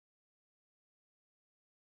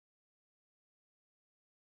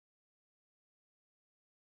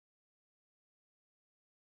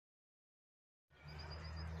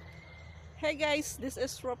Hey guys, this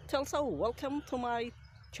is Rafthelsa. Welcome to my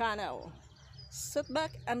channel. Sit back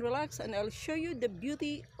and relax and I'll show you the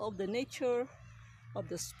beauty of the nature of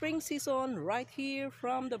the spring season right here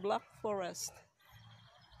from the Black Forest.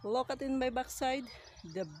 Look at in my backside,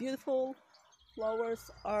 the beautiful flowers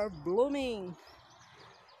are blooming.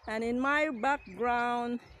 And in my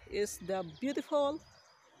background is the beautiful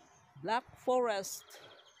Black Forest.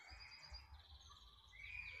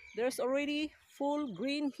 There's already full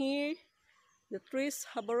green here. The trees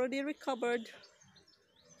have already recovered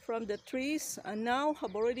from the trees and now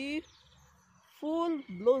have already full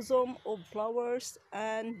blossom of flowers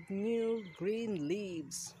and new green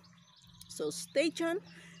leaves. So stay tuned,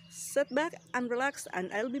 sit back and relax, and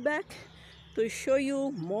I'll be back to show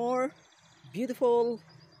you more beautiful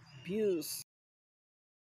views.